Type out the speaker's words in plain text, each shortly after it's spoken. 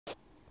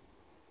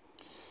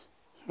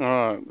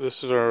Alright,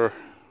 this is our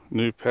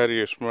new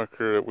patio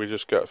smoker that we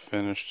just got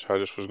finished. I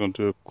just was going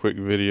to do a quick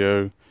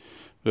video.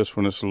 This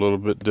one is a little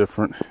bit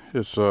different.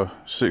 It's a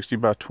 60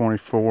 by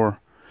 24.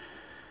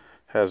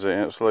 Has an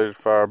insulated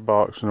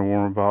firebox and a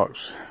warmer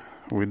box.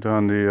 We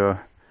done the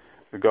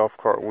golf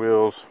cart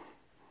wheels.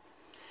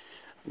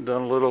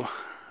 Done a little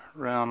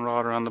round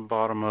rod around the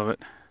bottom of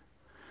it.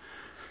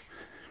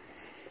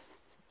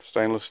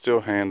 Stainless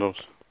steel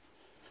handles.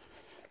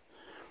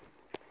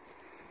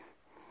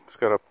 It's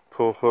got a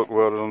pull hook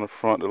welded on the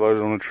front that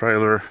loads on the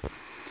trailer.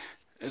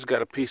 It's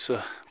got a piece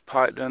of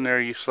pipe down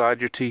there. You slide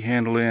your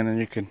T-handle in and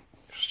you can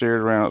steer it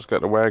around. It's got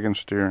the wagon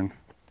steering.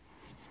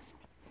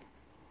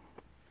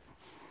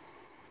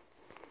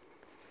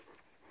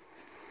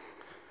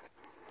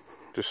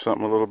 Just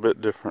something a little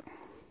bit different.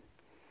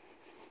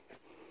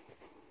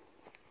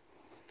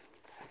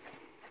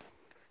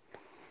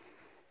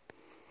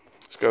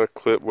 It's got a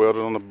clip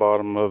welded on the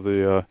bottom of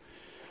the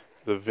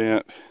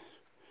vent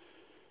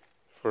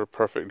for a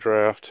perfect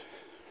draft.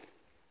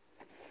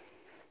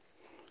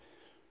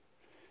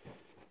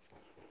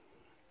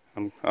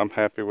 I'm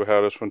happy with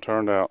how this one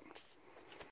turned out.